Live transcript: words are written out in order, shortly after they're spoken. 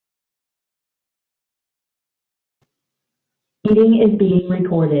Meeting is being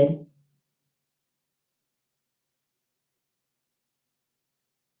recorded.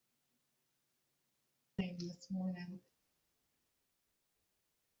 This morning.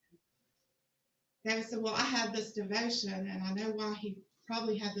 David said, well, I had this devotion, and I know why he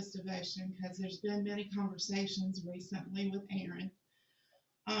probably had this devotion, because there's been many conversations recently with Aaron.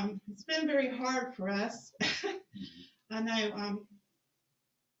 It's been very hard for us. I know a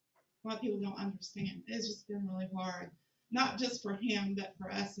lot of people don't understand. It's just been really hard, not just for him, but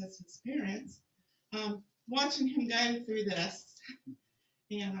for us as his parents. Watching him go through this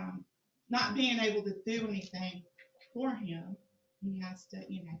and not being able to do anything for him. He has to,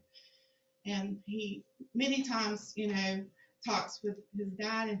 and he many times, talks with his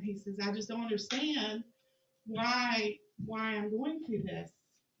dad, and he says, I just don't understand why I'm going through this.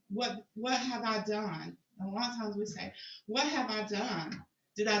 What have I done? And a lot of times we say, what have I done?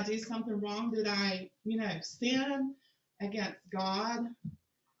 Did I do something wrong? Did I, sin against God?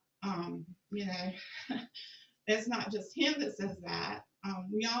 You know, it's not just him that says that.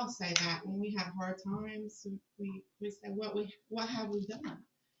 We all say that when we have hard times. We say, what have we done?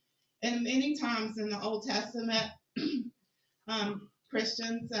 And many times in the Old Testament,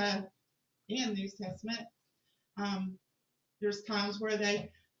 Christians and New Testament, there's times where they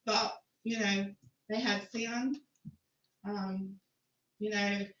thought, they had sinned. Um,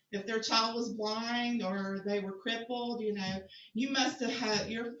 if their child was blind or they were crippled, your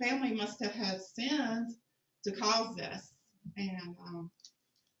family must have had sins to cause this. And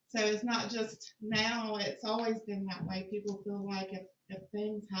so it's not just now, it's always been that way. People feel like if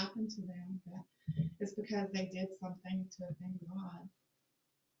things happen to them, that it's because they did something to offend God.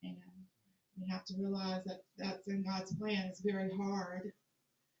 And we have to realize that that's in God's plan. It's very hard.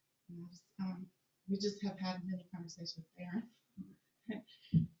 We just have had many conversations with Aaron. We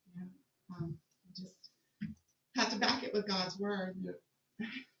just have to back it with God's word. Yep.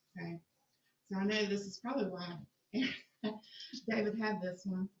 Okay. So I know this is probably why David had this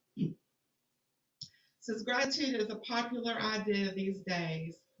one. Says gratitude is a popular idea these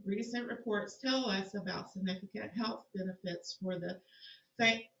days. Recent reports tell us about significant health benefits for the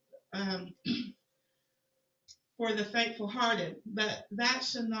um, for the faithful-hearted, but that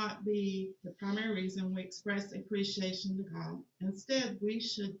should not be the primary reason we express appreciation to God. Instead, we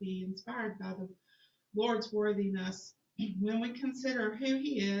should be inspired by the Lord's worthiness when we consider who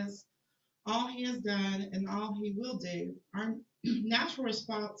He is, all He has done, and all He will do. Our natural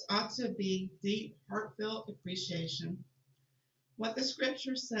response ought to be deep, heartfelt appreciation. What the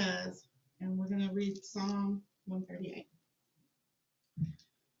Scripture says, and we're going to read Psalm 138.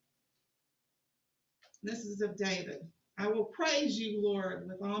 This is of David. I will praise you, Lord,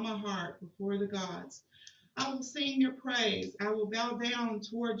 with all my heart before the gods. I will sing your praise. I will bow down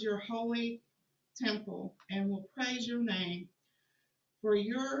toward your holy temple and will praise your name for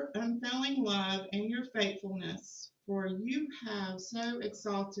your unfailing love and your faithfulness, for you have so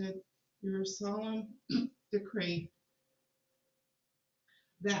exalted your solemn decree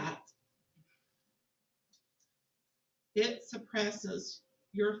that it suppresses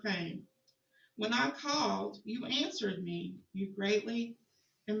your fame. When I called, you answered me. You greatly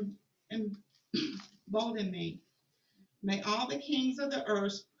emboldened me. May all the kings of the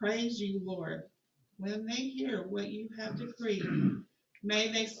earth praise you, Lord. When they hear what you have decreed,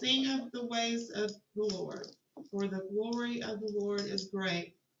 may they sing of the ways of the Lord, for the glory of the Lord is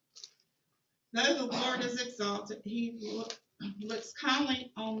great. Though the Lord is exalted, he looks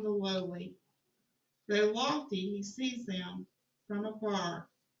kindly on the lowly. Though lofty, he sees them from afar.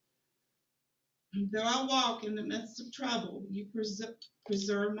 Though I walk in the midst of trouble, you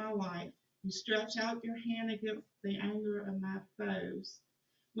preserve my life. You stretch out your hand against the anger of my foes.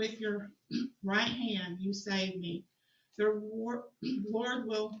 With your right hand, you save me. The Lord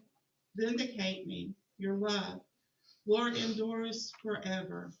will vindicate me. Your love, Lord, endures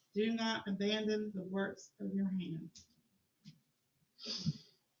forever. Do not abandon the works of your hands.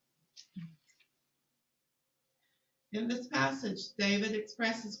 In this passage, David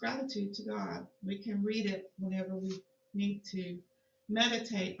expresses gratitude to God. We can read it whenever we need to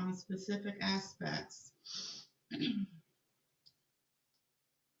meditate on specific aspects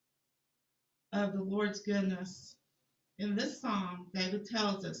of the Lord's goodness. In this psalm, David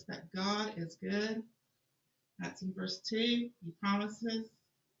tells us that God is good. That's in verse 2.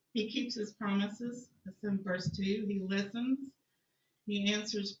 He keeps his promises. That's in verse 2. He listens. He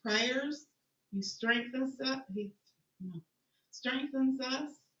answers prayers. He strengthens us,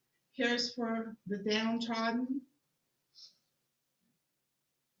 cares for the downtrodden,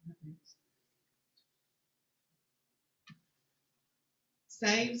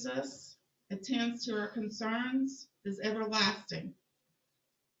 saves us, attends to our concerns, is everlasting.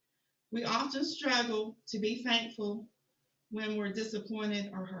 We often struggle to be thankful when we're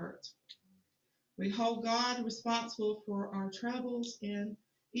disappointed or hurt. We hold God responsible for our troubles and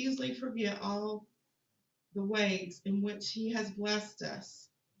easily forget all the ways in which He has blessed us.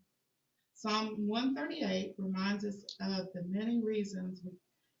 Psalm 138 reminds us of the many reasons we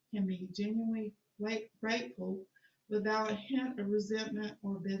can be genuinely grateful without a hint of resentment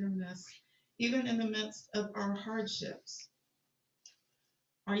or bitterness, even in the midst of our hardships.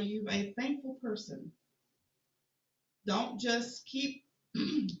 Are you a thankful person? Don't just keep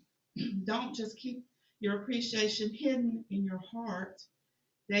don't just keep your appreciation hidden in your heart.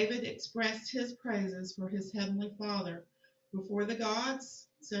 David expressed his praises for his heavenly Father before the gods,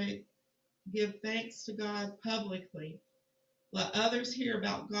 so give thanks to God publicly. Let others hear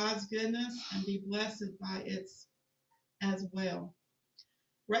about God's goodness and be blessed by it as well.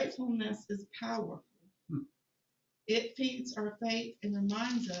 Gratefulness is powerful. It feeds our faith and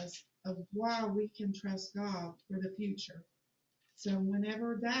reminds us of why we can trust God for the future. So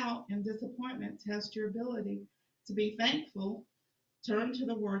whenever doubt and disappointment test your ability to be thankful, turn to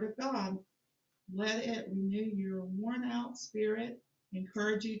the Word of God. Let it renew your worn out spirit,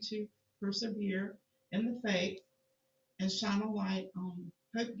 encourage you to persevere in the faith, and shine a light on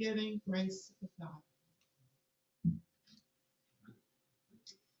hope-giving grace of God.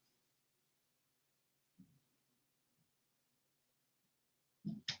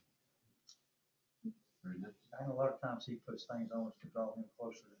 I know a lot of times He puts things on us to draw Him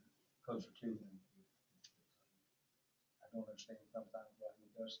closer to Him. I don't understand sometimes why He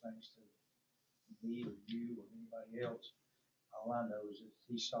does things to me or you or anybody else. All I know is that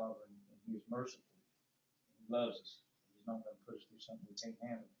He's sovereign and He is merciful. He loves us. He's not going to put us through something we can't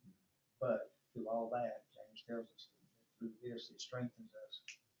handle. But through all that, James tells us that through this, it strengthens us.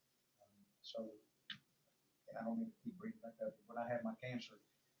 And I don't mean to keep bringing back up, but when I had my cancer,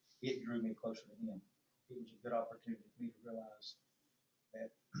 it drew me closer to Him. It was a good opportunity for me to realize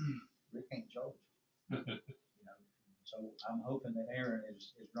that Rick ain't George. So I'm hoping that Aaron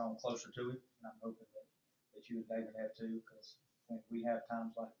is drawn closer to it, and I'm hoping that you and David have too, because when we have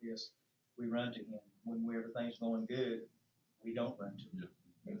times like this, we run to Him. When everything's going good, we don't run to Him.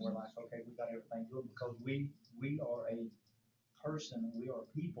 And we're like, okay, we got everything good, because we are a person, we are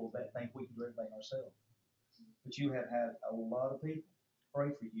people that think we can do everything ourselves. But you have had a lot of people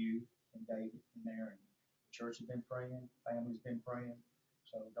pray for you and David and Aaron. The church has been praying, family's been praying.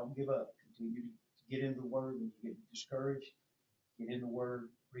 So don't give up. Continue to get into the Word. When you get discouraged, get in the Word,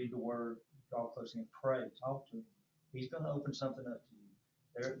 read the Word, draw close and pray, talk to Him. He's going to open something up to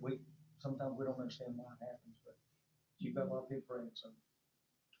you. Sometimes we don't understand why it happens, but you've got a lot of people praying. So.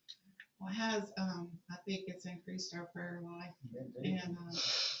 Well, it has, I think it's increased our prayer life Indeed. and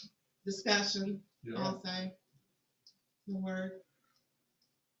discussion also, the Word.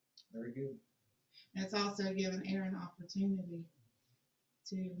 Very good. And it's also given Aaron opportunity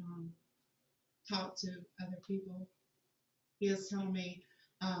to talk to other people. He was telling me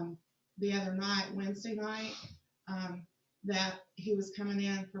the other night, Wednesday night, that he was coming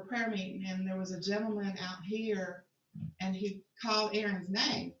in for prayer meeting, and there was a gentleman out here, and he called Aaron's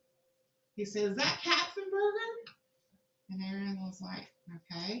name. He said, "Is that Katzenberger?" And Aaron was like,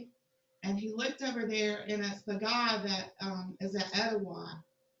 "Okay." And he looked over there, and it's the guy that is at Etowah.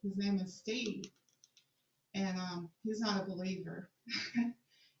 His name is Steve. And he's not a believer.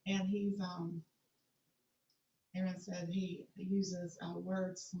 And he's, Aaron said he uses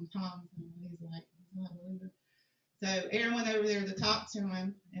words sometimes, and he's like, he's not a believer. So Aaron went over there to talk to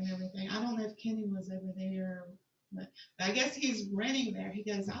him and everything. I don't know if Kenny was over there, but I guess he's renting there. He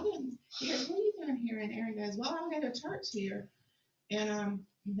goes, he goes, "What are you doing here?" And Aaron goes, "Well, I go to church here." And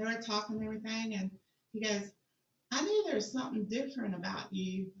they were talking and everything, and he goes, "I knew there was something different about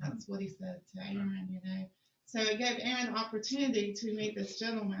you." That's what he said to Aaron, So it gave Aaron an opportunity to meet this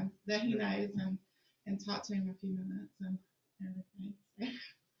gentleman that he knows and talk to him a few minutes and everything.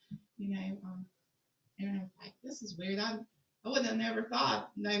 So, Aaron was like, "This is weird. I would have never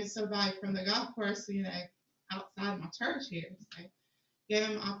thought know somebody from the golf course, outside my church here." So gave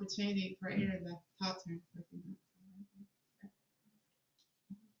him an opportunity for Aaron to talk to him for a few minutes.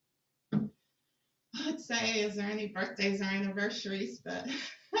 I'd say, is there any birthdays or anniversaries? But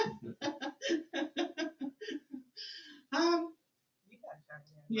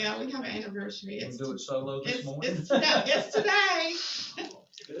yeah, we have an anniversary. You can do it solo this morning. It's today.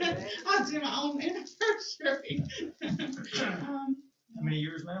 I'll do my own anniversary. How many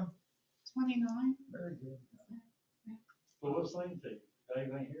years now? 29. Very good. Well, we'll sing to you.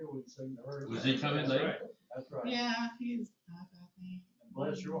 Dave ain't here, we can sing to her. Was he coming, Dave? That's right. Yeah, he's up, I think.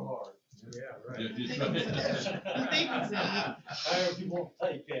 Bless your heart. Yeah, Yeah, right. just I'm right. thinking so. However you want to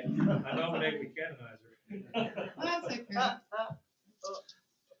take that. I nominate we canonize her. Well, that's okay.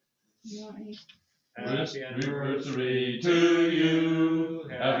 You want me- Happy anniversary to you.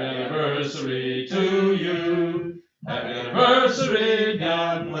 Happy anniversary to you. Happy anniversary,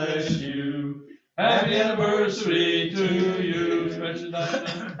 God bless you. Happy anniversary to you. Special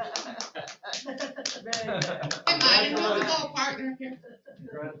Diana. Hey, Mike, how's the ball partner here?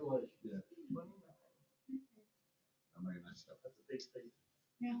 Congratulations. I mean, that's stuff. That's a big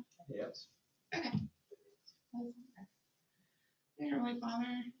thing. Yes. Dear Heavenly Father,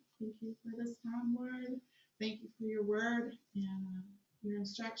 thank you for this time, Lord. Thank you for your word and your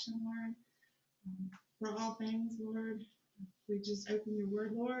instruction, Lord. For all things, Lord, we just open your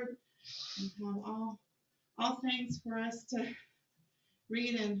word, Lord, and have all things for us to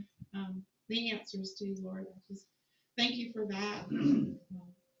read and the answers to, Lord. I just thank you for that.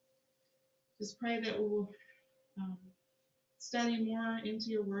 Just pray that we'll study more into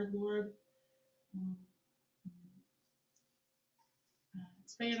your word, Lord. Um,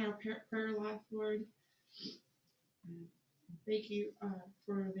 Expand our prayer life, Lord. Thank you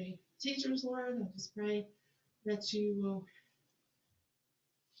for the teachers, Lord. I just pray that you will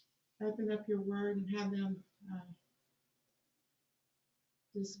open up your word and have them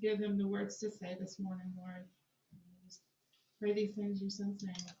just give them the words to say this morning, Lord. Just pray these things in your son's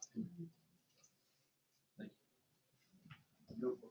name. Good.